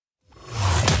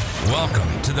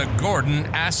Welcome to the Gordon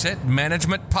Asset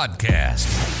Management Podcast,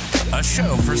 a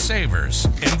show for savers,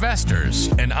 investors,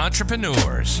 and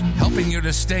entrepreneurs, helping you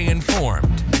to stay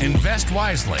informed, invest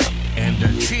wisely, and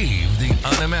achieve the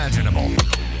unimaginable.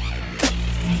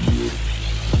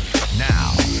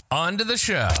 Now, on to the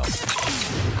show.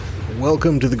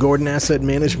 Welcome to the Gordon Asset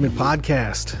Management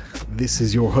Podcast. This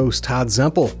is your host, Todd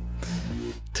Zempel.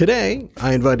 Today,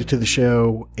 I invited to the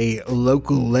show a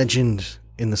local legend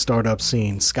in the startup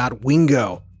scene, Scot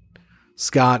Wingo.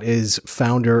 Scot is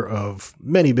founder of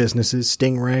many businesses: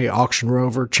 Stingray, Auction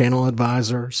Rover, Channel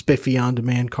Advisor, Spiffy On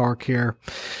Demand Car Care.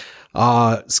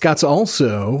 Scot's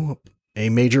also a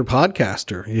major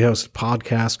podcaster. He hosts a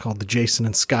podcast called The Jason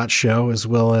and Scot Show, as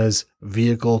well as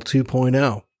Vehicle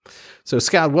 2.0. So,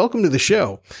 Scot, welcome to the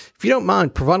show. If you don't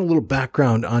mind, provide a little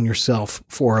background on yourself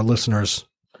for our listeners.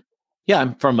 Yeah,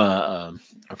 I'm from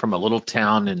a little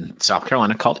town in South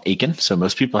Carolina called Aiken. So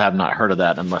most people have not heard of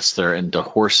that unless they're into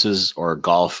horses or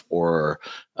golf or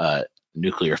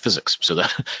nuclear physics. So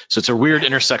it's a weird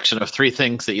intersection of three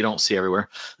things that you don't see everywhere.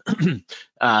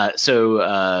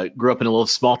 So grew up in a little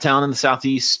small town in the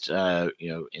Southeast,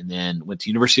 and then went to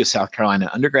University of South Carolina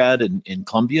undergrad in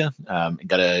Columbia, and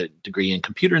got a degree in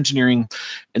computer engineering,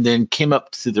 and then came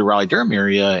up to the Raleigh-Durham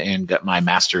area and got my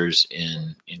master's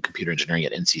in computer engineering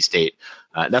at NC State.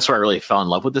 That's where I really fell in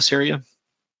love with this area.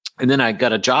 And then I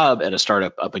got a job at a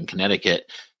startup up in Connecticut,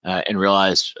 and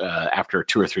realized after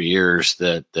 2 or 3 years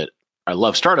that I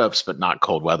love startups, but not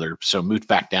cold weather. So moved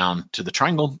back down to the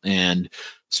Triangle and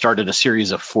started a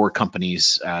series of 4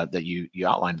 companies that you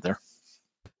outlined there.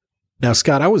 Now,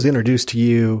 Scot, I was introduced to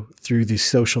you through the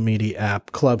social media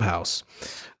app Clubhouse.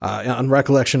 On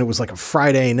recollection, it was like a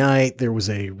Friday night. There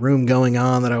was a room going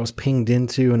on that I was pinged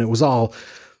into, and it was all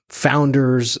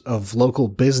founders of local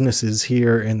businesses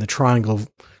here in the Triangle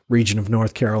region of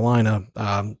North Carolina,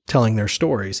 telling their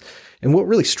stories. And what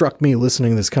really struck me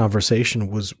listening to this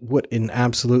conversation was what an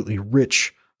absolutely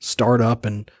rich startup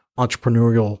and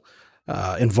entrepreneurial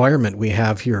environment we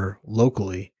have here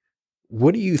locally.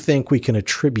 What do you think we can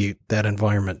attribute that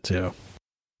environment to?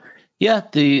 Yeah,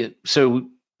 we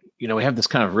have this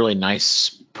kind of really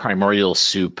nice primordial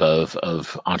soup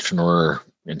of entrepreneur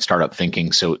and startup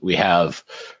thinking. So we have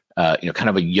kind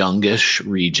of a youngish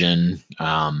region.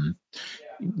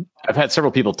 I've had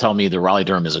several people tell me the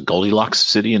Raleigh-Durham is a Goldilocks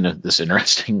city, and this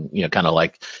interesting, kind of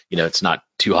like, it's not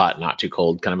too hot, not too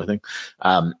cold kind of a thing.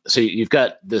 So you've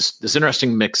got this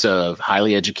interesting mix of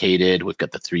highly educated. We've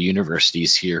got the 3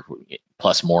 universities here,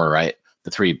 plus more, right? The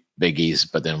 3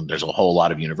 biggies, but then there's a whole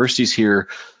lot of universities here.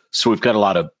 So we've got a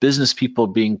lot of business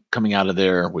people coming out of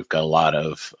there. We've got a lot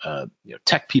of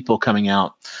tech people coming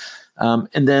out,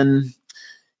 and then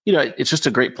it's just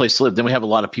a great place to live. Then we have a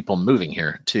lot of people moving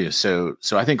here too. So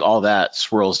I think all that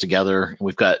swirls together.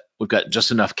 We've got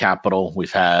just enough capital.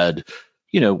 We've had,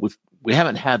 we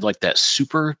haven't had like that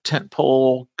super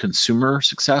tentpole consumer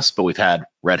success, but we've had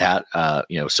Red Hat.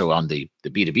 So on the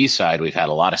B2B side, we've had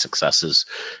a lot of successes,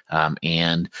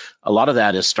 and a lot of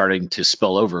that is starting to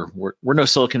spill over. We're no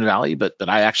Silicon Valley, but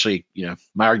I actually,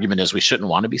 my argument is we shouldn't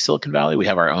want to be Silicon Valley. We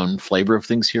have our own flavor of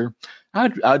things here.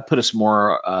 I'd put us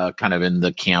more kind of in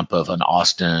the camp of an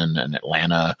Austin and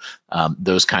Atlanta,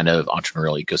 those kind of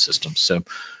entrepreneurial ecosystems. So,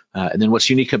 and then what's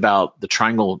unique about the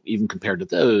Triangle, even compared to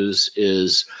those,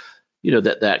 is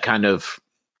that kind of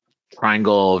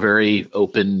triangle, very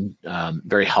open,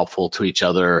 very helpful to each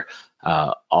other,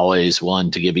 always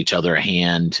willing to give each other a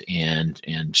hand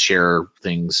and share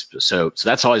things. So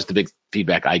that's always the big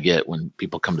feedback I get when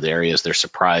people come to the areas. They're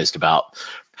surprised about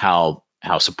how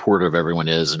supportive everyone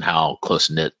is and how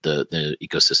close-knit the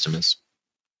ecosystem is.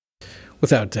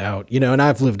 Without doubt, and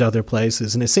I've lived other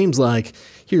places, and it seems like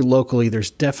here locally, there's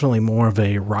definitely more of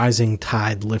a rising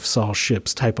tide lifts all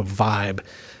ships type of vibe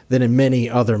than in many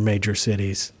other major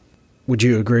cities. Would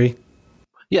you agree?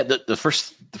 Yeah. The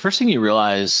first thing you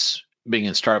realize being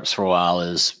in startups for a while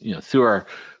is,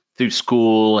 through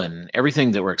school and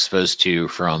everything that we're exposed to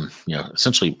from,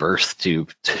 essentially birth to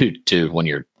when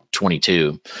you're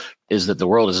 22, is that the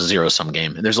world is a zero-sum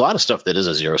game. And there's a lot of stuff that is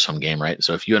a zero-sum game, right?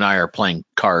 So if you and I are playing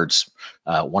cards,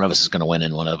 one of us is going to win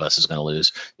and one of us is going to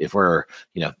lose. If we're,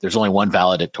 there's only one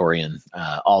valedictorian,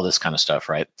 all this kind of stuff,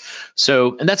 right?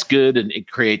 So, and that's good. And it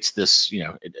creates this,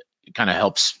 it kind of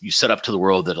helps you set up to the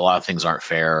world that a lot of things aren't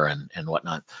fair and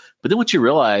whatnot. But then what you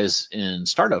realize in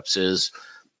startups is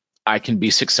I can be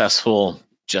successful.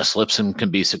 Jess Lipson can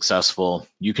be successful.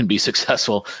 You can be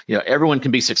successful. Everyone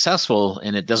can be successful,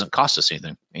 and it doesn't cost us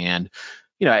anything. And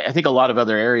I think a lot of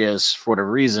other areas, for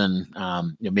whatever reason,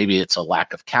 maybe it's a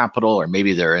lack of capital, or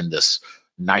maybe they're in this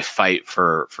knife fight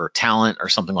for talent or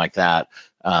something like that.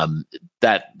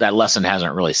 that lesson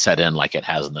hasn't really set in like it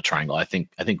has in the Triangle. I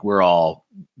think we're all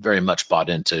very much bought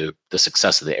into the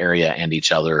success of the area and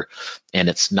each other, and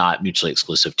it's not mutually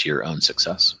exclusive to your own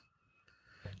success.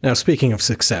 Now, speaking of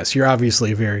success, you're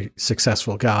obviously a very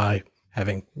successful guy,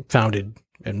 having founded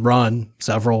and run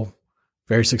several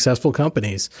very successful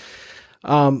companies.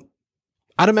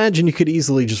 I'd imagine you could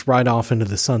easily just ride off into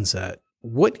the sunset.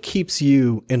 What keeps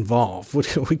you involved?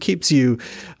 What keeps you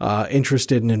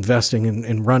interested in investing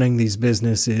in running these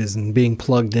businesses and being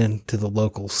plugged into the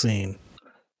local scene?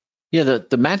 Yeah,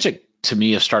 the magic to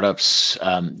me of startups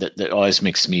that always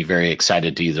makes me very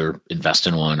excited to either invest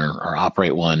in one or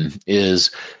operate one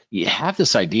is you have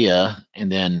this idea,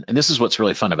 and this is what's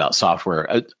really fun about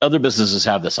software. Other businesses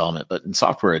have this element, but in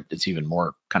software, it's even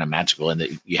more kind of magical in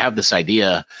that you have this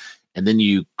idea, and then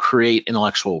you create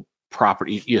intellectual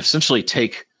property. You essentially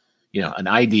take, an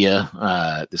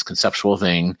idea, this conceptual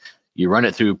thing, you run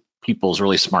it through people's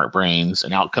really smart brains,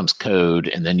 and out comes code,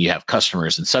 and then you have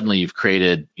customers, and suddenly you've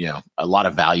created, a lot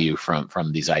of value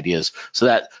from these ideas. So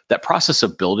that process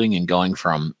of building and going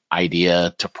from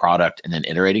idea to product and then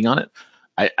iterating on it,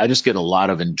 I just get a lot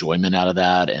of enjoyment out of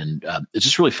that, and it's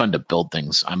just really fun to build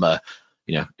things.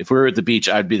 If we were at the beach,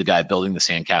 I'd be the guy building the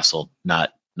sandcastle,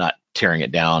 not tearing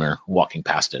it down or walking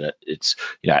past it. It's,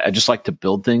 I just like to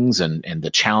build things, and the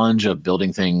challenge of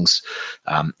building things,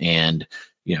 and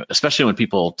especially when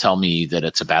people tell me that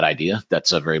it's a bad idea,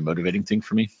 that's a very motivating thing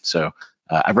for me. So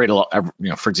I've raised a lot.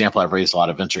 For example, I've raised a lot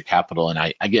of venture capital, and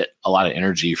I get a lot of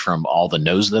energy from all the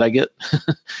no's that I get.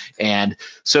 And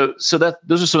so that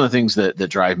those are some of the things that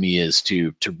drive me, is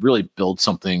to really build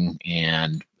something.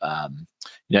 And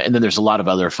and then there's a lot of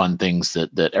other fun things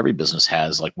that every business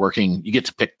has, like working. You get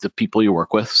to pick the people you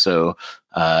work with. So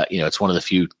it's one of the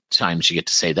few times you get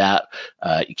to say that.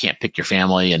 You can't pick your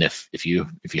family, and if you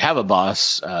have a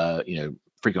boss,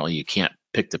 frequently you can't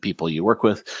pick the people you work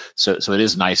with. So it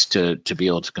is nice to be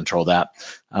able to control that.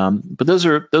 But those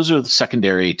are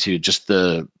secondary to just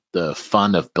the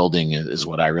fun of building is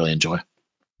what I really enjoy.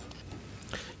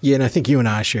 Yeah, and I think you and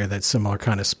I share that similar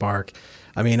kind of spark.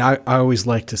 I mean, I always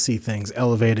like to see things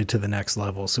elevated to the next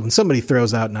level. So when somebody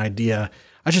throws out an idea,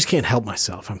 I just can't help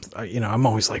myself. I'm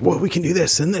always like, well, we can do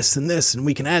this and this and this, and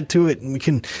we can add to it, and we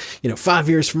can, 5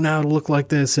 years from now it'll look like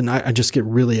this. And I just get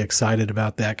really excited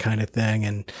about that kind of thing.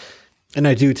 And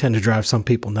I do tend to drive some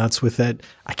people nuts with it.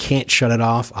 I can't shut it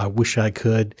off. I wish I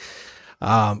could.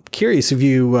 Curious if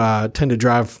you tend to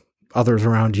drive others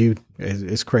around you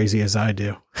as crazy as I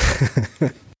do.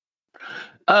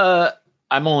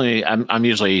 I'm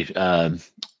usually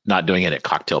not doing it at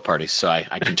cocktail parties, so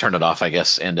I can turn it off, I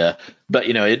guess. And but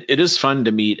it is fun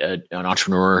to meet an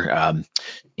entrepreneur,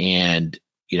 and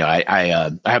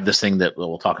I have this thing that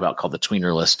we'll talk about called the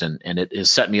tweener list, and it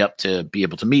has set me up to be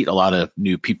able to meet a lot of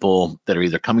new people that are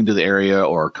either coming to the area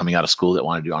or coming out of school that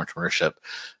want to do entrepreneurship.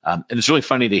 And it's really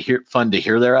fun to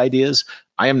hear their ideas.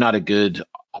 I'm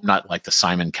not like the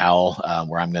Simon Cowell,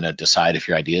 where I'm going to decide if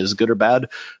your idea is good or bad.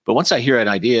 But once I hear an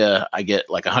idea, I get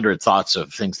like 100 thoughts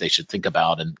of things they should think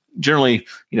about. And generally,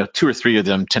 2 or 3 of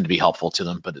them tend to be helpful to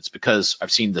them. But it's because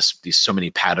I've seen these so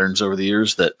many patterns over the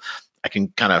years that I can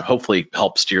kind of hopefully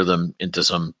help steer them into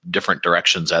some different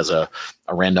directions as a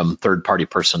random third-party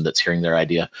person that's hearing their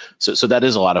idea. So that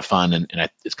is a lot of fun. And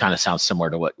it kind of sounds similar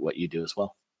to what you do as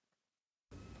well.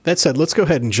 That said, let's go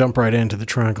ahead and jump right into the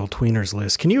Triangle Tweeners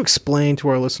list. Can you explain to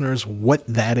our listeners what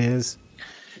that is?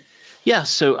 Yeah,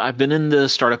 so I've been in the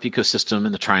startup ecosystem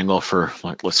in the Triangle for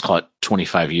let's call it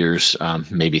 25 years,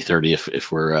 maybe 30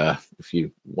 if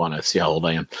you want to see how old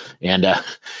I am. And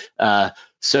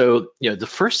so the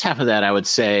first half of that, I would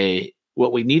say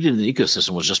what we needed in the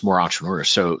ecosystem was just more entrepreneurs.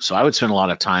 So I would spend a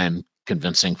lot of time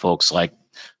convincing folks. Like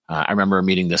I remember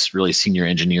meeting this really senior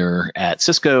engineer at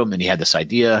Cisco, and he had this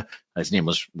idea. His name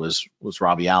was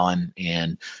Robbie Allen,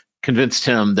 and convinced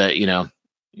him that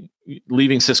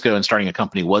leaving Cisco and starting a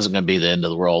company wasn't going to be the end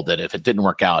of the world, that if it didn't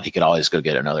work out, he could always go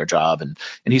get another job. And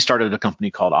he started a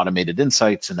company called Automated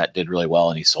Insights, and that did really well.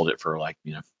 And he sold it for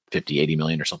 50, 80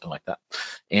 million or something like that.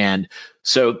 And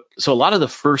so a lot of the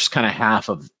first kind of half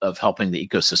of helping the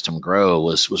ecosystem grow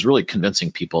was really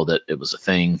convincing people that it was a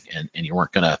thing, and you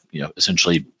weren't going to,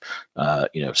 essentially,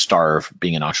 starve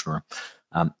being an entrepreneur.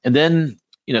 And then,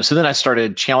 so then I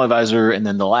started Channel Advisor, and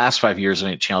then the last 5 years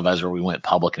of Channel Advisor, we went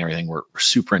public and everything were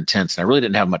super intense, and I really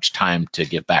didn't have much time to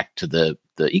give back to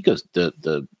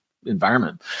the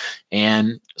environment.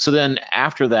 And so then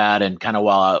after that, and kind of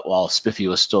while Spiffy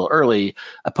was still early,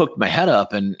 I poked my head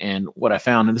up, and what I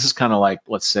found, and this is kind of like,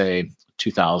 let's say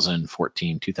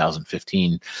 2014,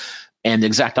 2015, And the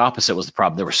exact opposite was the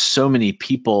problem. There were so many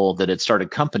people that had started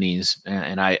companies,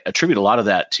 and I attribute a lot of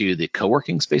that to the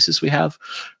co-working spaces we have.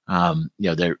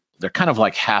 They're kind of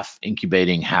like half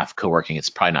incubating, half co-working. It's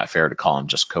probably not fair to call them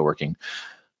just co-working.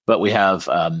 But we have,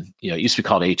 it used to be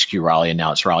called HQ Raleigh, and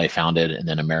now it's Raleigh Founded, and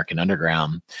then American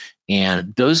Underground.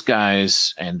 And those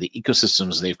guys and the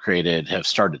ecosystems they've created have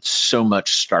started so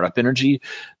much startup energy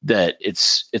that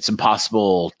it's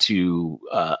impossible to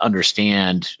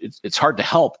understand. It's hard to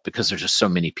help because there's just so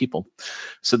many people.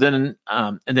 So then,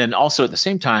 and then also at the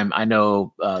same time, I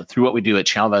know through what we do at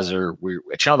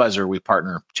ChannelAdvisor, we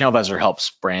partner. ChannelAdvisor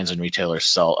helps brands and retailers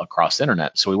sell across the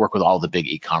internet. So we work with all the big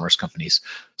e-commerce companies.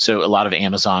 So a lot of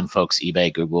Amazon folks,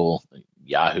 eBay, Google,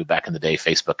 Yahoo back in the day,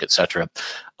 Facebook, et cetera.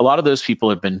 A lot of those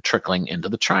people have been trickling into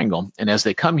the Triangle. And as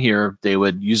they come here, they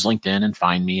would use LinkedIn and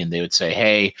find me, and they would say,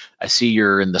 hey, I see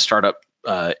you're in the startup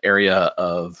area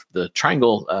of the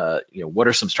Triangle. What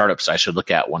are some startups I should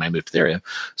look at when I move to the area?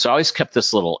 So I always kept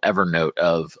this little Evernote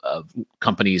of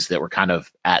companies that were kind of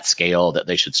at scale that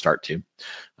they should start to,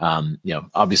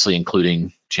 obviously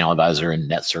including ChannelAdvisor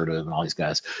and NetCertive and all these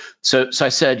guys. So I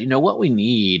said, what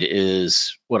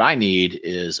I need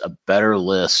is a better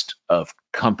list of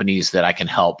companies that I can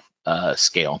help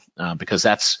scale, because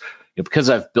that's, because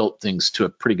I've built things to a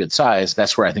pretty good size,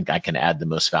 that's where I think I can add the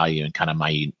most value and kind of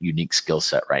my unique skill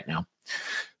set right now.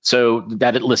 So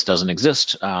that list doesn't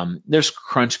exist. There's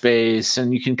Crunchbase,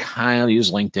 and you can kind of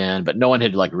use LinkedIn, but no one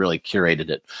had really curated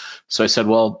it. So I said,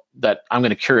 well, that I'm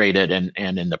going to curate it, and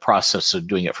in the process of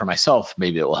doing it for myself,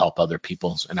 maybe it will help other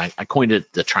people. And I coined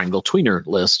it the Triangle Tweener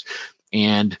list.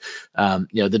 And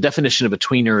the definition of a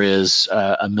tweener is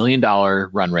 $1 million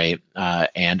run rate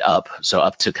and up, so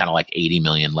up to kind of like 80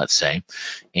 million, let's say.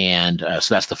 And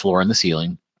so that's the floor and the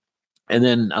ceiling. And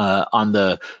then on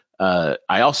the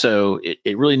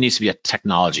it really needs to be a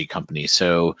technology company.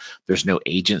 So there's no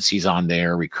agencies on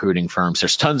there, recruiting firms.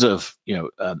 There's tons of,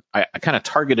 I kind of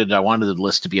targeted, I wanted the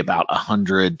list to be about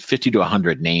 50 to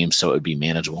 100 names, so it would be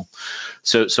manageable.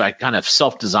 So I kind of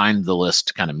self-designed the list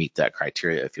to kind of meet that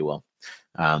criteria, if you will.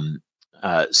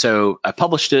 So I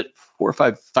published it 4 or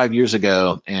 5 years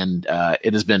ago, and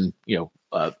it has been,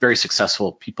 very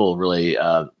successful. People really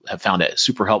have found it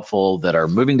super helpful that are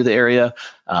moving to the area.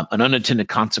 An unintended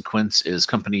consequence is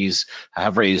companies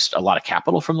have raised a lot of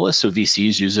capital from the list, so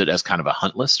VCs use it as kind of a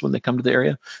hunt list when they come to the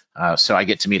area. So I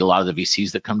get to meet a lot of the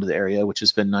VCs that come to the area, which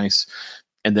has been nice.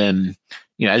 And then,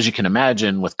 as you can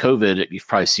imagine, with COVID, you've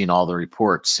probably seen all the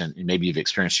reports, and maybe you've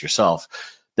experienced yourself.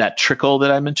 That trickle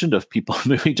that I mentioned of people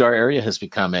moving to our area has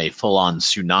become a full-on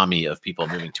tsunami of people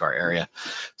moving to our area.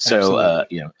 So,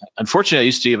 unfortunately, I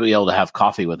used to be able to have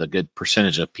coffee with a good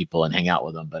percentage of people and hang out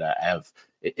with them, but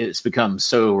it's become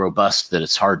so robust that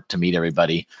it's hard to meet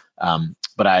everybody.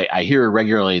 But I hear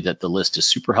regularly that the list is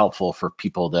super helpful for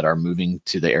people that are moving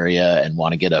to the area and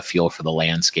want to get a feel for the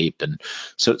landscape. And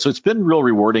so it's been real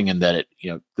rewarding in that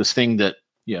this thing that,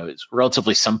 it's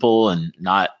relatively simple and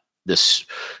not this,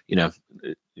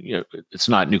 it's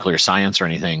not nuclear science or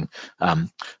anything,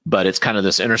 but it's kind of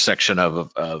this intersection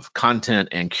of content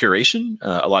and curation.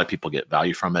 A lot of people get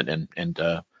value from it, and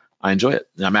I enjoy it.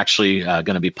 And I'm actually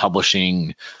going to be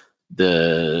publishing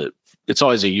it's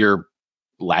always a year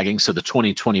lagging. So the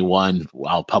 2021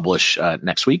 I'll publish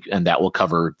next week, and that will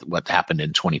cover what happened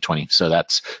in 2020. So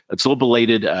it's a little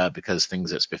belated because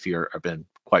things at Spiffy have been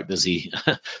quite busy.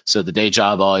 So the day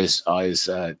job always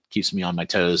keeps me on my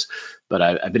toes, but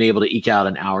I've been able to eke out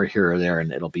an hour here or there,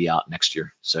 and it'll be out next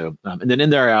year. So and then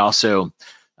in there I also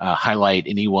highlight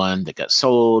anyone that got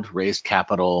sold, raised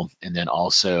capital, and then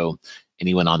also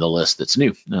anyone on the list that's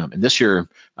new. And this year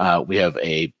we have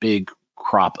a big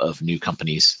crop of new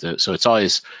companies. So it's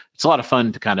a lot of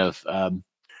fun to kind of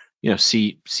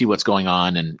see what's going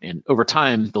on, and over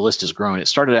time the list has grown. It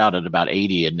started out at about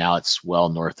 80, and now it's well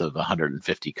north of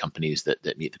 150 companies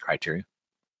that meet the criteria.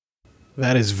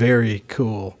 That is very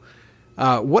cool.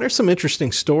 What are some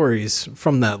interesting stories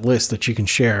from that list that you can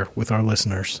share with our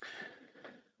listeners?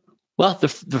 Well, the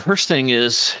first thing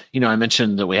is, I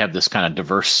mentioned that we have this kind of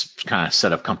diverse kind of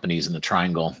set of companies in the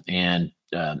Triangle, and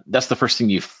that's the first thing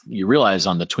you realize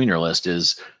on the tweener list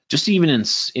is just even in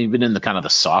the kind of the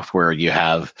software, you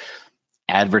have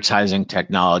advertising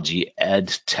technology, ed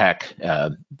tech.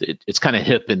 It's kind of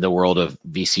hip in the world of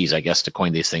VCs, I guess, to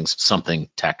coin these things, something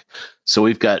tech. So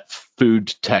we've got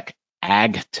food tech,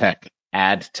 ag tech,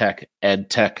 ad tech, ed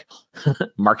tech,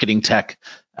 marketing tech,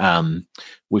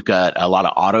 We've got a lot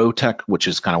of auto tech, which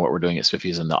is kind of what we're doing at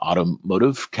Spiffy's in the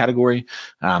automotive category.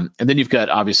 And then you've got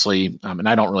obviously, and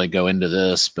I don't really go into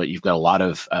this, but you've got a lot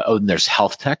of, and there's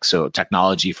health tech. So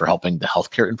technology for helping the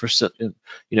healthcare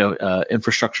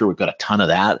infrastructure. We've got a ton of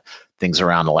that, things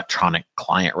around electronic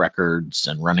client records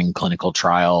and running clinical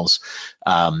trials.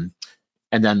 And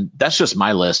then that's just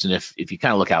my list. And if you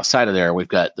kind of look outside of there, we've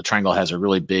got the Triangle has a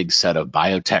really big set of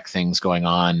biotech things going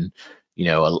on.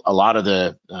 A lot of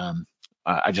the,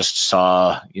 I just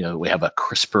saw, we have a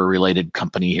CRISPR related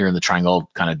company here in the Triangle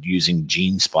kind of using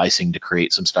gene splicing to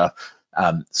create some stuff.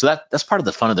 So that's part of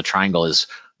the fun of the Triangle is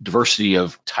diversity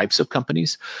of types of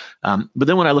companies. But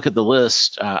then when I look at the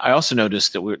list, I also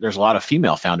noticed that there's a lot of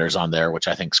female founders on there, which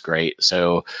I think is great.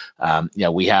 So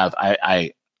we have,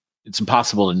 it's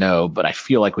impossible to know, but I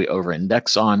feel like we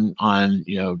over-index on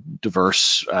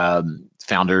diverse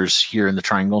founders here in the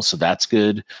Triangle, so that's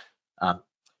good.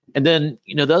 And then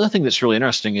the other thing that's really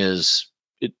interesting is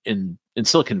in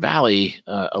Silicon Valley,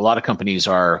 a lot of companies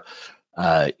are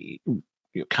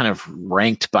kind of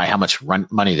ranked by how much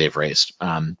money they've raised.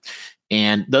 And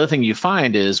the other thing you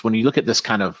find is when you look at this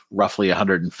kind of roughly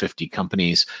 150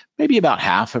 companies, maybe about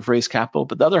half have raised capital,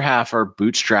 but the other half are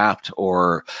bootstrapped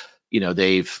or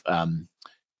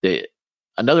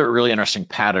another really interesting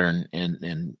pattern,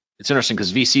 and it's interesting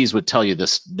because VCs would tell you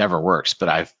this never works, but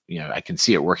I can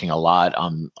see it working a lot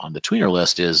on the tweener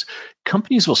list is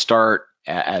companies will start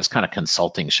as kind of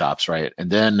consulting shops, right? And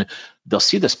then they'll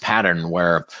see this pattern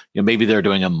where maybe they're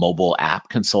doing a mobile app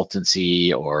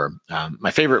consultancy, or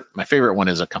my favorite one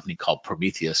is a company called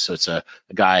Prometheus. So it's a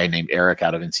guy named Eric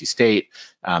out of NC State.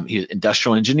 He's an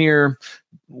industrial engineer,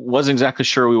 wasn't exactly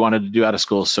sure what we wanted to do out of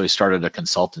school, so he started a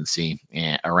consultancy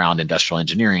around industrial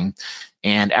engineering.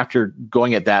 And after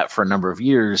going at that for a number of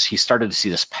years, he started to see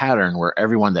this pattern where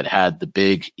everyone that had the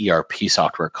big ERP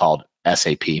software called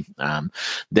SAP,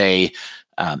 they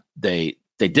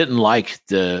didn't like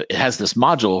it has this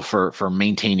module for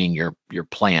maintaining your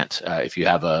plant if you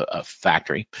have a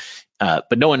factory,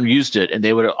 but no one used it, and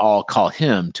they would all call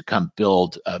him to come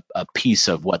build a piece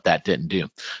of what that didn't do.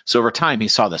 So over time, he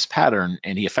saw this pattern,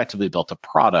 and he effectively built a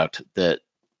product that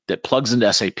plugs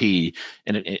into SAP,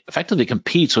 and it effectively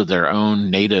competes with their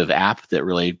own native app that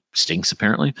really stinks,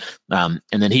 apparently. And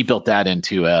then he built that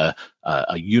into a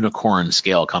unicorn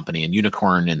scale company, and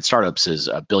unicorn in startups is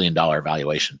 $1 billion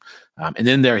valuation. And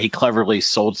then he cleverly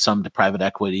sold some to private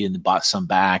equity and bought some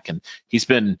back. And he's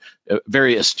been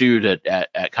very astute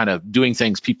at kind of doing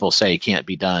things people say can't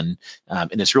be done.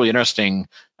 And it's really interesting,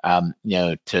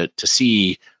 to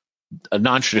see a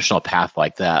non-traditional path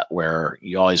like that, where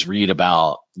you always read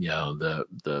about,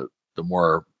 the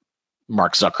more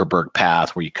Mark Zuckerberg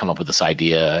path, where you come up with this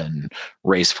idea and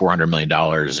raise $400 million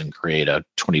and create a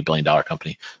 $20 billion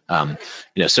company.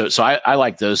 So I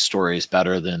like those stories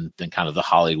better than kind of the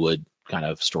Hollywood kind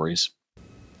of stories.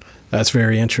 That's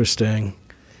very interesting.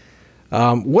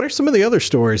 What are some of the other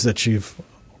stories that you've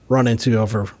run into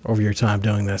over your time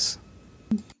doing this?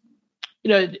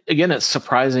 Again, it's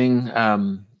surprising.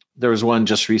 There was one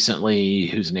just recently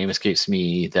whose name escapes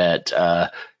me that,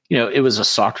 it was a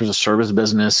software as a service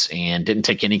business and didn't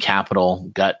take any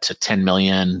capital, got to 10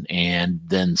 million and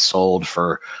then sold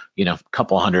for, a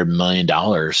couple $100 million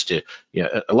to,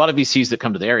 a lot of VCs that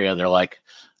come to the area. They're like,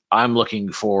 I'm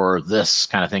looking for this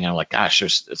kind of thing. I'm like, gosh,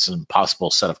 it's an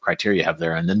impossible set of criteria you have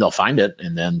there. And then they'll find it,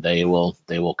 and then they will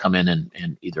come in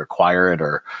and either acquire it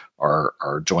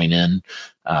or join in.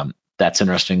 That's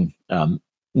interesting.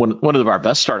 One of our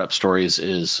best startup stories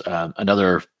is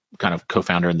another kind of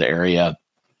co-founder in the area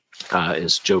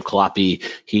is Joe Kalapi.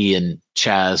 He and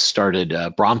Chaz started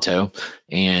Bronto,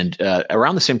 and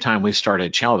around the same time we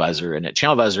started ChannelAdvisor. And at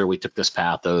ChannelAdvisor, we took this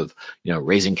path of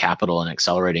raising capital and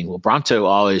accelerating. Well, Bronto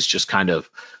always just kind of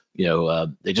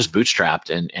they just bootstrapped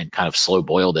and kind of slow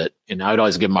boiled it. And I would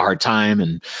always give them a hard time.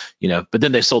 And, but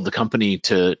then they sold the company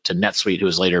to NetSuite, who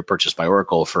was later purchased by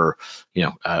Oracle for,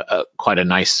 quite a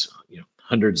nice,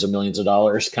 hundreds of millions of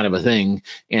dollars kind of a thing.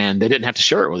 And they didn't have to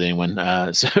share it with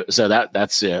anyone. So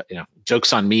that's,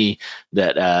 joke's on me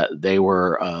that they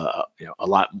were, a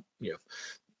lot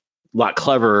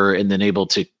cleverer and then able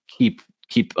to keep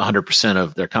 100%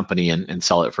 of their company and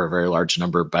sell it for a very large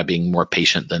number by being more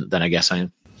patient than I guess I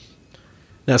am.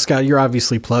 Now, Scott, you're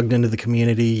obviously plugged into the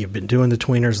community. You've been doing the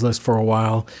tweeners list for a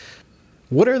while.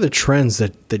 What are the trends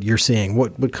that you're seeing?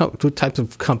 What types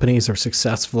of companies are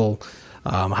successful?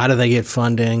 How do they get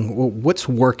funding? What's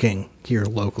working here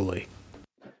locally?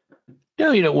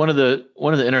 One of the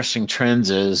interesting trends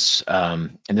is,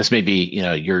 and this may be,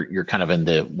 you're kind of in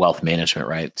the wealth management,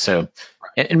 right? So,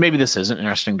 and maybe this isn't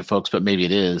interesting to folks, but maybe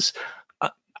it is.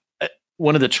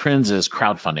 one of the trends is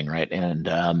crowdfunding, right?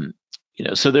 And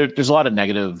so there's a lot of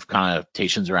negative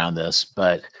connotations around this,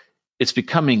 but it's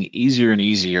becoming easier and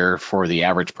easier for the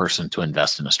average person to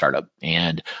invest in a startup.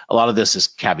 And a lot of this is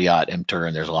caveat emptor,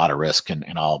 and there's a lot of risk, and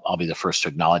I'll be the first to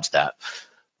acknowledge that.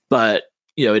 But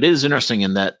it is interesting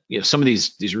in that some of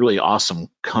these really awesome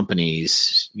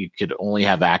companies, you could only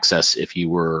have access if you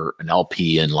were an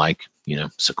LP in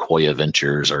Sequoia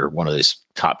Ventures or one of these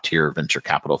top tier venture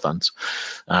capital funds.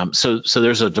 So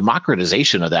there's a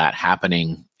democratization of that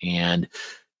happening, and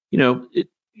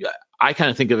I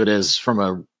kind of think of it as from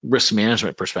a risk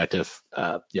management perspective.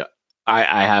 I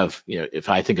have, if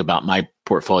I think about my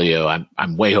portfolio,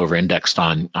 I'm way over indexed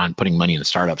on putting money in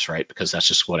startups, right? Because that's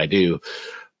just what I do.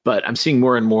 But I'm seeing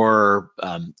more and more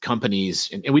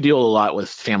companies, and we deal a lot with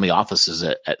family offices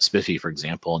at Spiffy, for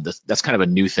example. And that's kind of a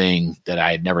new thing that I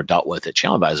had never dealt with at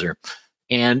Channel Advisor.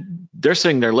 And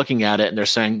they're looking at it and they're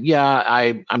saying, yeah,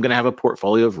 I'm going to have a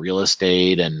portfolio of real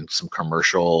estate and some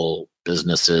commercial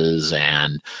businesses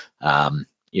and,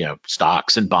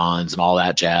 stocks and bonds and all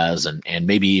that jazz, and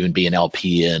maybe even be an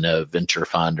LP in a venture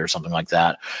fund or something like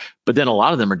that. But then a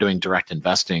lot of them are doing direct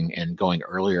investing and going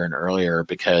earlier and earlier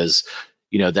because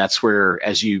that's where,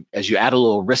 as you add a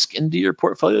little risk into your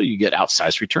portfolio, you get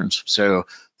outsized returns. So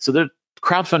the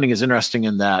crowdfunding is interesting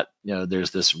in that,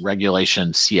 there's this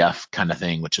regulation CF kind of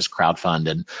thing, which is crowdfund,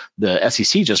 and the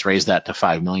SEC just raised that to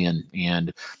 5 million.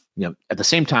 And at the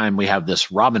same time, we have this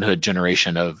Robinhood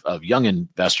generation of young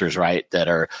investors, right, that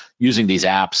are using these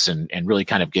apps and really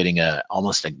kind of getting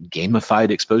almost a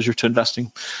gamified exposure to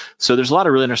investing. So there's a lot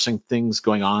of really interesting things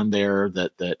going on there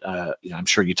that I'm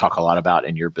sure you talk a lot about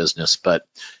in your business. But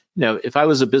if I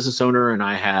was a business owner and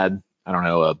I had, I don't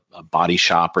know, a body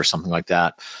shop or something like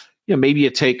that, maybe you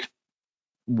take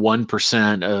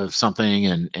 1% of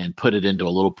something and put it into a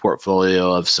little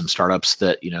portfolio of some startups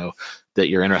that that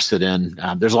you're interested in.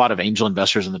 There's a lot of angel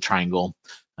investors in the triangle.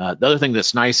 The other thing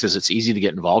that's nice is it's easy to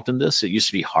get involved in this. It used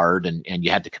to be hard and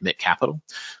you had to commit capital.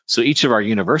 So each of our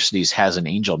universities has an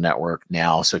angel network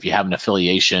now. So if you have an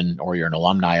affiliation or you're an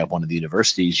alumni of one of the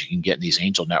universities, you can get in these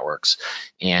angel networks.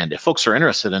 And if folks are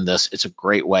interested in this, it's a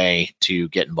great way to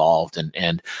get involved.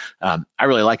 And I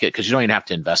really like it because you don't even have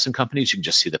to invest in companies. You can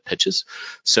just see the pitches.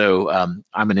 So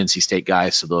I'm an NC State guy.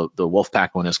 So the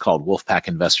Wolfpack one is called Wolfpack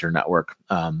Investor Network.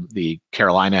 The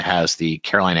Carolina has the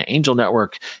Carolina Angel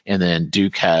Network, and then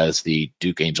Duke has the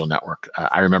Duke Angel Network.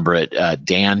 I remember it.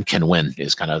 Dan can win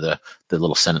is kind of the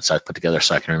little sentence I put together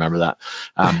so I can remember that.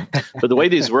 But the way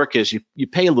these work is you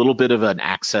pay a little bit of an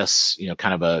access,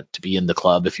 kind of to be in the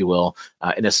club, if you will,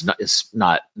 and it's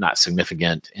not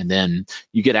significant. And then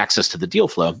you get access to the deal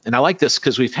flow. And I like this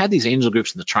because we've had these angel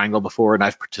groups in the triangle before, and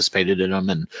I've participated in them,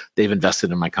 and they've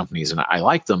invested in my companies, and I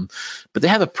like them. But they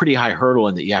have a pretty high hurdle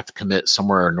in that you have to commit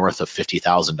somewhere north of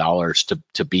 $50,000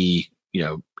 to be,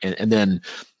 and then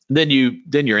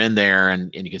you're in there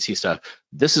and you can see stuff.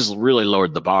 This has really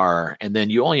lowered the bar. And then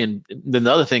then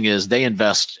the other thing is they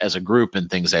invest as a group in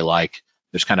things they like.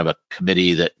 There's kind of a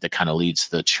committee that kind of leads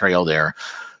the trail there.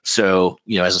 So,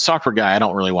 as a software guy, I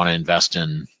don't really want to invest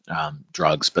in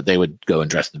drugs, but they would go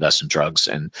and invest in drugs.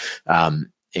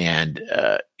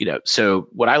 So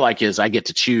what I like is I get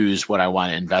to choose what I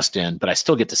want to invest in, but I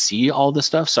still get to see all the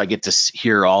stuff. So I get to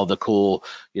hear all the cool,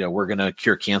 we're going to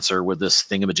cure cancer with this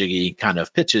thingamajiggy kind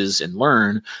of pitches and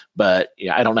learn, but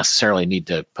I don't necessarily need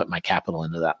to put my capital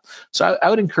into that. So I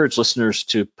would encourage listeners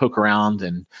to poke around,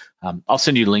 and I'll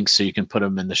send you links so you can put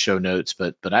them in the show notes.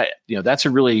 But that's a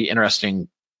really interesting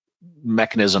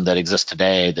mechanism that exists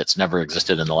today that's never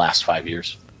existed in the last 5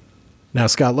 years. Now,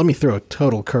 Scott, let me throw a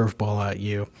total curveball at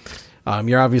you.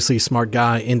 You're obviously a smart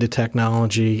guy into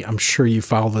technology. I'm sure you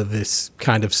follow this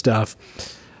kind of stuff.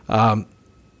 Blockchain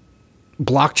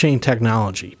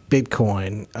technology,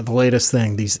 Bitcoin, the latest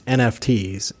thing, these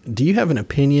NFTs. Do you have an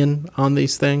opinion on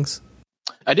these things?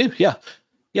 I do, yeah.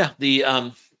 Yeah,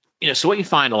 so what you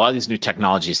find, a lot of these new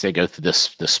technologies, they go through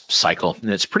this cycle,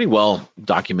 and it's pretty well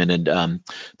documented.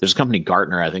 There's a company,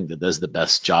 Gartner, I think, that does the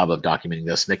best job of documenting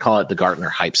this, and they call it the Gartner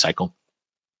hype cycle.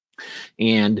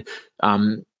 And,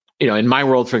 in my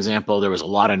world, for example, there was a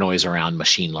lot of noise around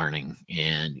machine learning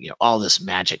and, all this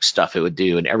magic stuff it would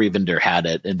do, and every vendor had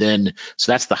it. And then,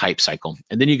 so that's the hype cycle.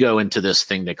 And then you go into this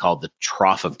thing they call the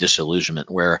trough of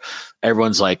disillusionment, where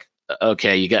everyone's like,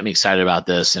 okay, you got me excited about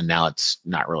this, and now it's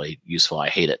not really useful. I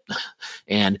hate it.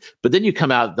 But then you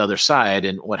come out the other side,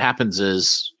 and what happens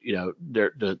is,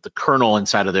 the kernel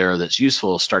inside of there that's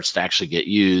useful starts to actually get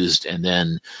used, and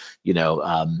then,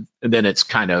 and then it's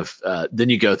kind of then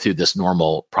you go through this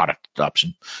normal product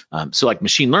adoption. So like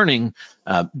machine learning,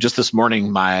 Just this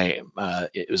morning,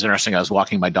 it was interesting. I was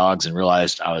walking my dogs and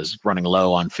realized I was running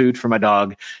low on food for my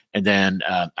dog. And then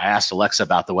I asked Alexa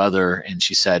about the weather, and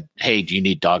she said, "Hey, do you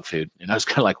need dog food?" And I was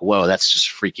kind of like, "Whoa, that's just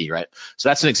freaky, right?" So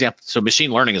that's an example. So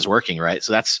machine learning is working, right?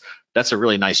 So that's a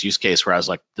really nice use case where I was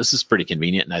like, "This is pretty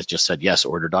convenient," and I just said, "Yes,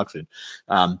 order dog food."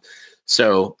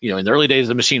 So in the early days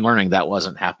of machine learning, that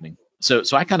wasn't happening. So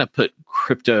I kind of put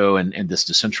crypto and this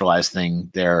decentralized thing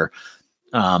there.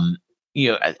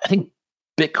 I think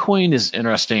Bitcoin is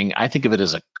interesting. I think of it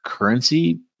as a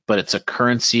currency, but it's a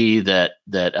currency that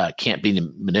can't be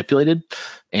manipulated.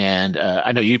 And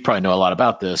I know you probably know a lot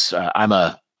about this. I'm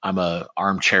a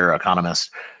armchair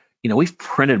economist. We've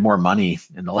printed more money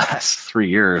in the last 3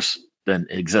 years than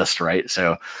exists, right?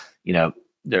 So,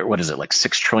 what is it, like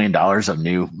 $6 trillion of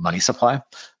new money supply?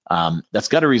 That's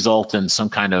got to result in some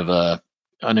kind of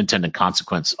unintended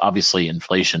consequence, obviously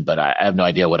inflation, but I have no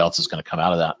idea what else is going to come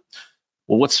out of that.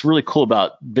 Well, what's really cool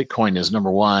about Bitcoin is,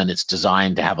 number one, it's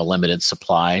designed to have a limited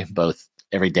supply. Both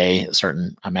every day a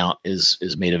certain amount is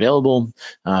made available,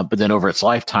 but then over its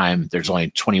lifetime, there's only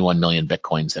 21 million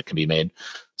Bitcoins that can be made.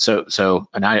 So,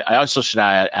 and I also should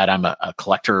add I'm a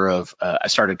collector of. I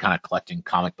started kind of collecting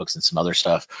comic books and some other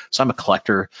stuff. So I'm a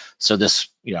collector. So this,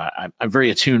 I'm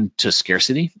very attuned to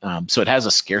scarcity. So it has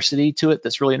a scarcity to it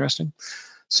that's really interesting.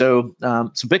 So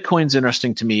Bitcoin's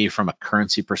interesting to me from a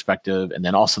currency perspective, and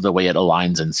then also the way it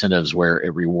aligns incentives where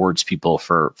it rewards people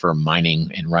for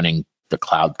mining and running the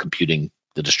cloud computing,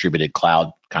 the distributed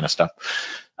cloud kind of stuff.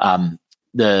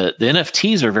 The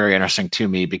NFTs are very interesting to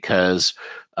me because,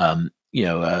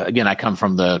 again, I come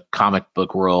from the comic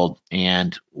book world,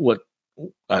 and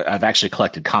I've actually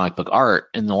collected comic book art.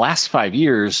 In the last 5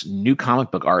 years, new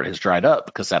comic book art has dried up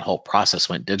because that whole process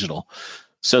went digital.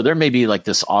 So there may be like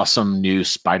this awesome new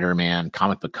Spider-Man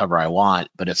comic book cover I want,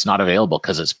 but it's not available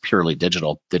because it's purely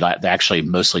digital. They actually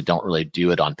mostly don't really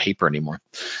do it on paper anymore.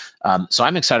 So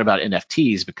I'm excited about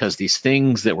NFTs because these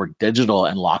things that were digital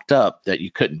and locked up that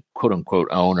you couldn't quote unquote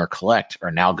own or collect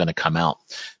are now going to come out.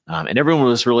 And everyone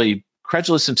was really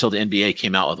credulous until the NBA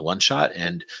came out with One Shot.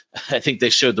 And I think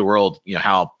they showed the world,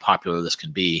 how popular this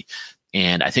can be.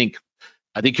 And I think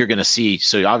you're going to see,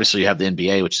 so obviously you have the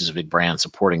NBA, which is a big brand,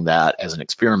 supporting that as an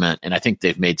experiment. And I think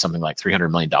they've made something like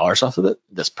 $300 million off of it.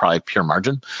 That's probably pure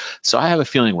margin. So I have a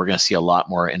feeling we're going to see a lot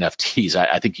more NFTs.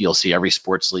 I think you'll see every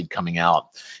sports league coming out.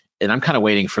 And I'm kind of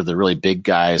waiting for the really big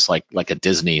guys like a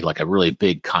Disney, like a really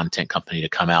big content company to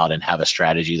come out and have a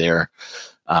strategy there.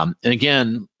 And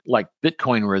again, like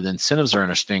Bitcoin, where the incentives are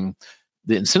interesting,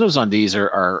 the incentives on these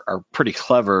are pretty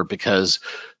clever because,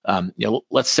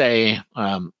 let's say,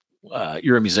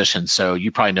 you're a musician, so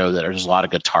you probably know that there's a lot of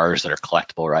guitars that are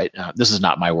collectible, right? This is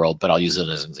not my world, but I'll use it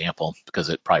as an example because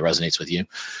it probably resonates with you.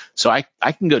 So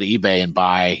I can go to eBay and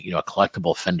buy, a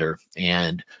collectible Fender,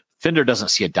 and Fender doesn't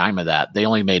see a dime of that. They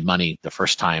only made money the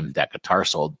first time that guitar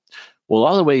sold. Well, a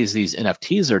lot of the ways these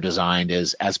NFTs are designed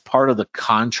is as part of the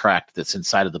contract that's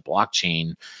inside of the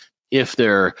blockchain.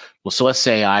 So let's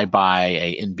say I buy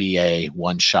a NBA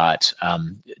One Shot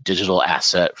digital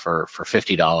asset for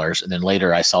 $50, and then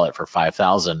later I sell it for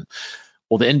 $5,000.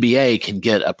 Well, the NBA can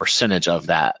get a percentage of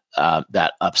that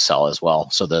upsell as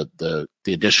well. So the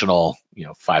additional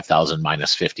 5,000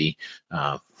 minus 50,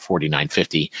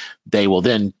 4,950. They will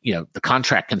then the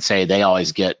contract can say they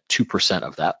always get 2%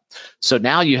 of that. So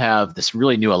now you have this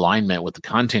really new alignment with the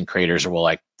content creators. Well,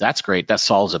 like that's great. That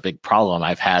solves a big problem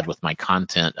I've had with my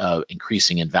content of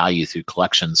increasing in value through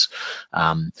collections.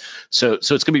 So it's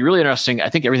going to be really interesting. I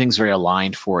think everything's very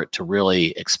aligned for it to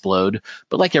really explode.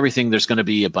 But like everything, there's going to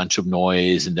be a bunch of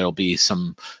noise, and there'll be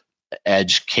some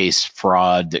edge case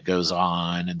fraud that goes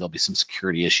on, and there'll be some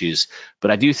security issues.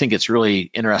 But I do think it's really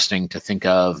interesting to think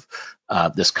of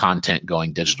this content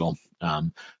going digital.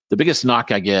 The biggest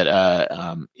knock I get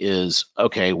is,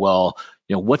 okay, well,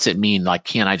 what's it mean? Like,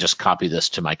 can I just copy this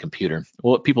to my computer?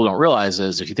 Well, what people don't realize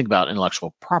is if you think about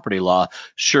intellectual property law,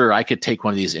 sure, I could take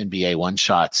one of these NBA One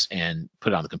Shots and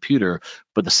put it on the computer,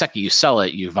 but the second you sell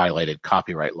it, you violated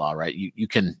copyright law, right? You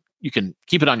can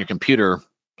keep it on your computer,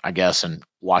 I guess, and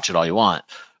watch it all you want,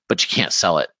 but you can't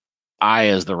sell it. I,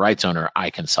 as the rights owner, I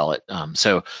can sell it.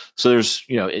 So there's,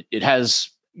 it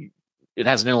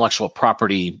has an intellectual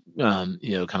property, kind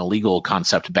of legal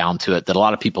concept bound to it that a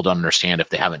lot of people don't understand if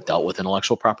they haven't dealt with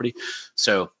intellectual property.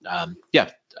 So,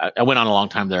 I went on a long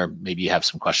time there. Maybe you have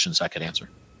some questions I could answer.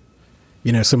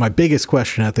 So my biggest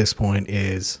question at this point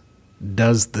is,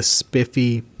 does the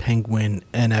Spiffy Penguin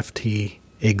NFT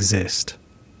exist?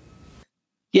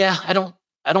 Yeah, I don't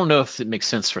I don't know if it makes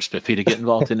sense for Spiffy to get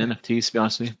involved in NFTs, to be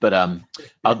honest with you, but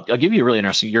I'll give you a really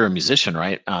interesting. You're a musician,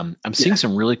 right? I'm seeing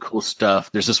some really cool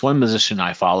stuff. There's this one musician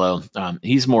I follow.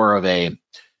 He's more of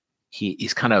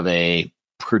he's kind of a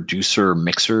producer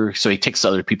mixer. So he takes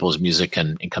other people's music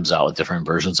and comes out with different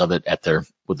versions of it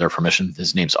with their permission.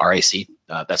 His name's RAC.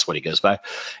 That's what he goes by,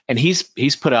 and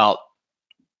he's put out.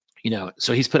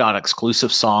 So he's put out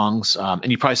exclusive songs,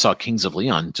 and you probably saw Kings of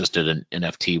Leon just did an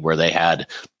NFT where they had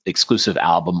exclusive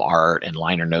album art and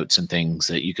liner notes and things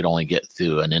that you could only get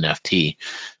through an NFT.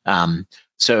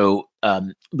 The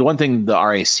one thing the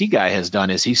RAC guy has done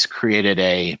is he's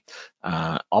created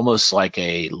almost like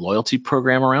a loyalty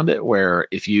program around it, where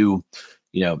if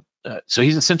so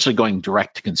he's essentially going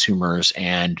direct to consumers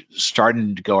and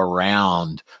starting to go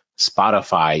around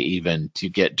Spotify even to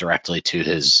get directly to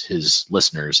his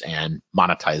listeners and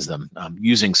monetize them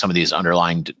using some of these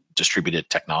underlying distributed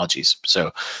technologies.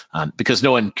 So because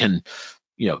no one can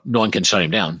shut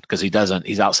him down because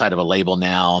he's outside of a label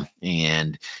now,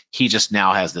 and he just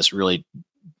now has this really.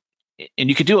 And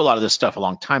you could do a lot of this stuff a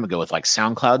long time ago with like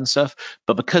SoundCloud and stuff,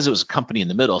 but because it was a company in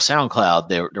the middle, SoundCloud,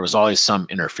 there was always some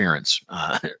interference,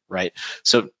 right?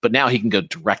 So, but now he can go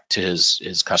direct to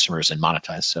his customers and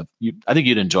monetize. So, I think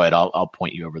you'd enjoy it. I'll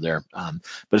point you over there. But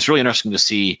it's really interesting to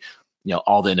see,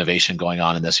 all the innovation going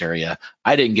on in this area.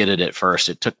 I didn't get it at first.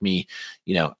 It took me,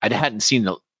 I hadn't seen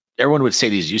everyone would say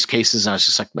these use cases, and I was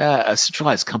just like, a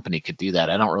centralized company could do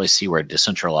that. I don't really see where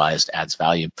decentralized adds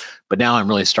value. But now I'm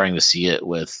really starting to see it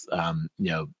with, what's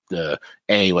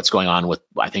going on with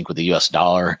the U.S.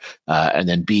 dollar, and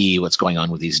then B, what's going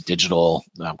on with these digital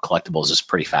collectibles is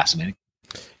pretty fascinating.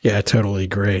 Yeah, I totally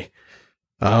agree.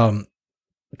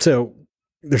 So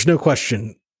there's no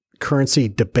question, currency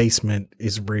debasement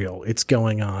is real. It's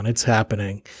going on. It's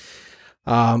happening.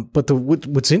 But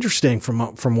what's interesting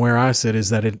from where I sit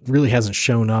is that it really hasn't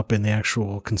shown up in the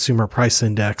actual consumer price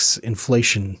index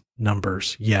inflation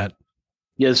numbers yet.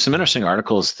 Yeah, there's some interesting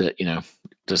articles that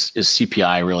is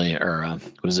CPI really, or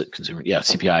what is it? Consumer? Yeah,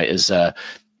 CPI is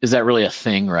that really a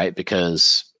thing, right?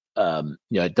 Because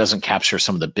it doesn't capture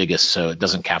some of the biggest, so it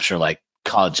doesn't capture like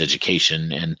college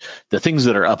education, and the things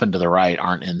that are up and to the right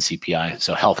aren't in CPI.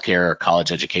 So healthcare,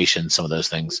 college education, some of those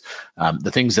things.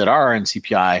 The things that are in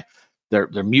CPI.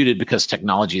 They're muted because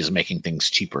technology is making things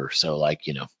cheaper. So like,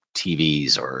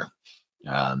 TVs or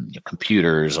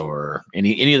computers or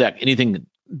any of that, anything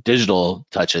digital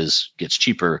touches gets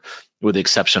cheaper, with the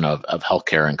exception of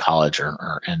healthcare and college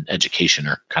and education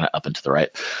are kind of up and to the right.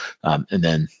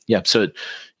 Again,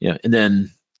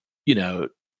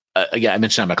 I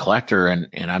mentioned I'm a collector, and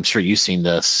I'm sure you've seen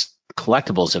this.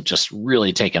 Collectibles have just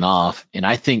really taken off, and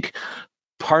I think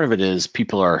part of it is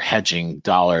people are hedging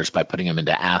dollars by putting them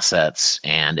into assets,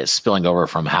 and it's spilling over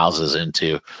from houses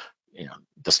into,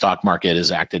 the stock market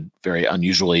has acted very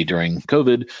unusually during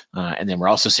COVID. And then we're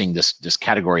also seeing this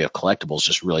category of collectibles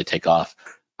just really take off.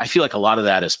 I feel like a lot of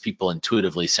that is people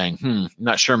intuitively saying, I'm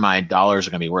not sure my dollars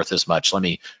are going to be worth this much. Let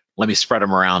me spread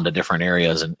them around to different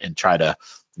areas and try to,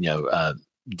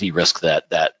 de-risk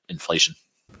that inflation.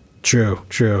 True.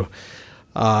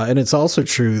 And it's also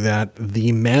true that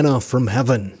the manna from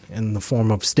heaven in the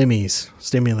form of stimulus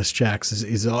checks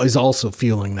is also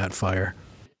fueling that fire.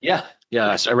 Yeah.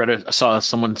 I saw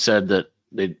someone said that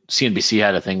CNBC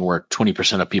had a thing where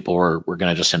 20% of people were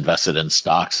going to just invest it in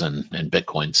stocks and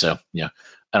Bitcoin. So,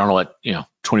 I don't know what,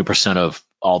 20% of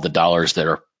all the dollars that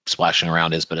are splashing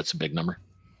around is, but it's a big number.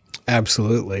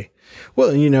 Absolutely.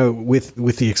 Well, with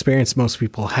the experience most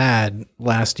people had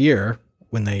last year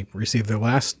when they received their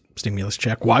last stimulus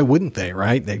check, why wouldn't they,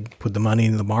 right? They put the money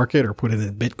into the market or put it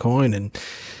in Bitcoin, and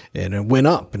it went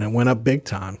up, and it went up big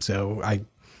time. So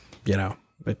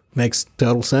it makes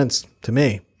total sense to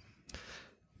me.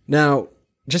 Now,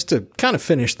 just to kind of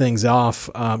finish things off,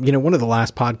 one of the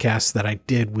last podcasts that I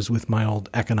did was with my old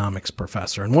economics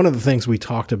professor. And one of the things we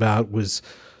talked about was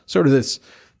sort of this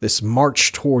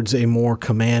march towards a more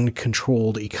command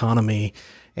controlled economy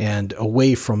and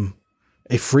away from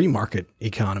a free market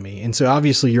economy. And so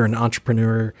obviously you're an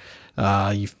entrepreneur.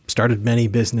 You've started many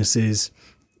businesses.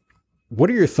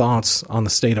 What are your thoughts on the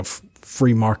state of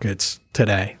free markets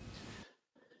today?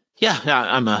 Yeah,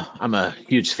 I'm a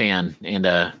huge fan, and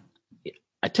I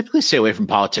typically stay away from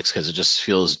politics because it just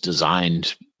feels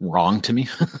designed wrong to me.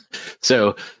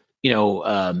 So,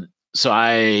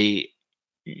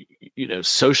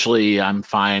 socially I'm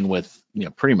fine with,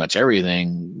 pretty much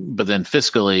everything, but then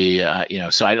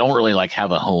fiscally, so I don't really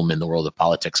have a home in the world of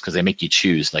politics because they make you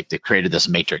choose. Like, they created this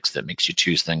matrix that makes you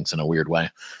choose things in a weird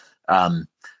way.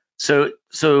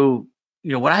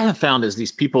 What I have found is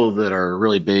these people that are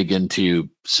really big into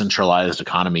centralized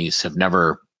economies have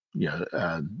never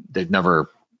they've never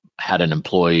had an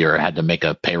employee or had to make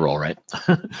a payroll, right?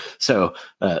 So,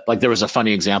 like there was a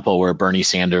funny example where Bernie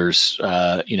Sanders,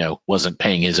 wasn't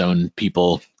paying his own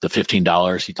people the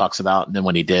 $15 he talks about, and then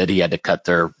when he did, he had to cut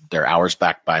their hours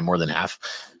back by more than half.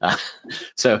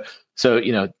 So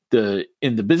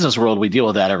in the business world, we deal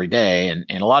with that every day, and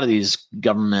a lot of these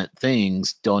government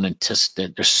things don't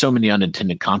anticipate. There's so many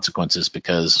unintended consequences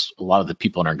because a lot of the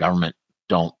people in our government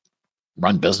don't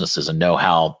run businesses and know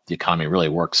how the economy really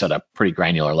works at a pretty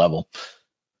granular level.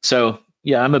 So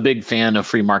yeah, I'm a big fan of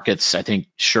free markets. I think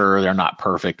sure they're not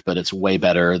perfect, but it's way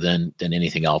better than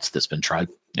anything else that's been tried.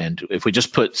 And if we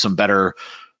just put some better,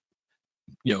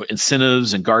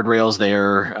 incentives and guardrails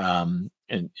there,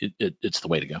 and it's the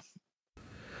way to go.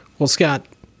 Well, Scott,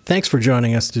 thanks for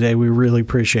joining us today. We really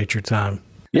appreciate your time.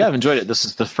 Yeah, I've enjoyed it. This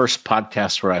is the first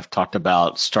podcast where I've talked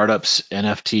about startups,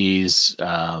 NFTs,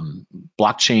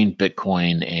 blockchain,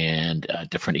 Bitcoin, and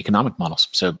different economic models.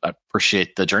 So I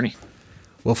appreciate the journey.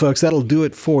 Well, folks, that'll do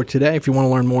it for today. If you want to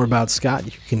learn more about Scot,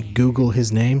 you can Google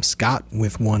his name, Scot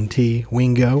with one T,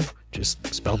 Wingo,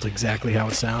 just spelled exactly how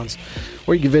it sounds.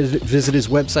 Or you can visit his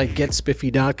website,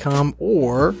 getspiffy.com,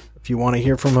 or if you want to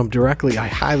hear from him directly, I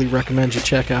highly recommend you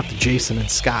check out the Jason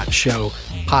and Scot Show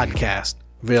podcast,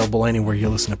 available anywhere you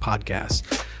listen to podcasts.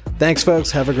 Thanks, folks.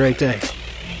 Have a great day.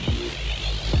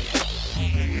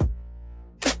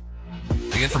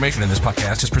 The information in this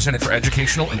podcast is presented for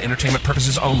educational and entertainment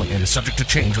purposes only and is subject to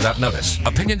change without notice.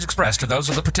 Opinions expressed are those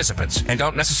of the participants and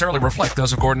don't necessarily reflect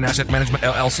those of Gordon Asset Management,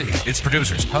 LLC, its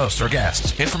producers, hosts, or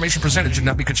guests. Information presented should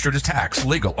not be construed as tax,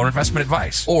 legal, or investment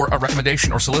advice, or a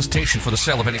recommendation or solicitation for the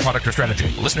sale of any product or strategy.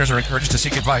 Listeners are encouraged to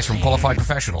seek advice from qualified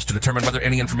professionals to determine whether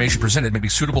any information presented may be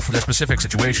suitable for their specific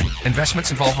situation. Investments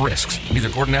involve risks. Neither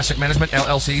Gordon Asset Management,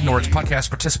 LLC, nor its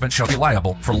podcast participants shall be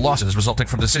liable for losses resulting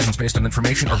from decisions based on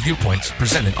information or viewpoints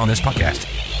presented on this podcast.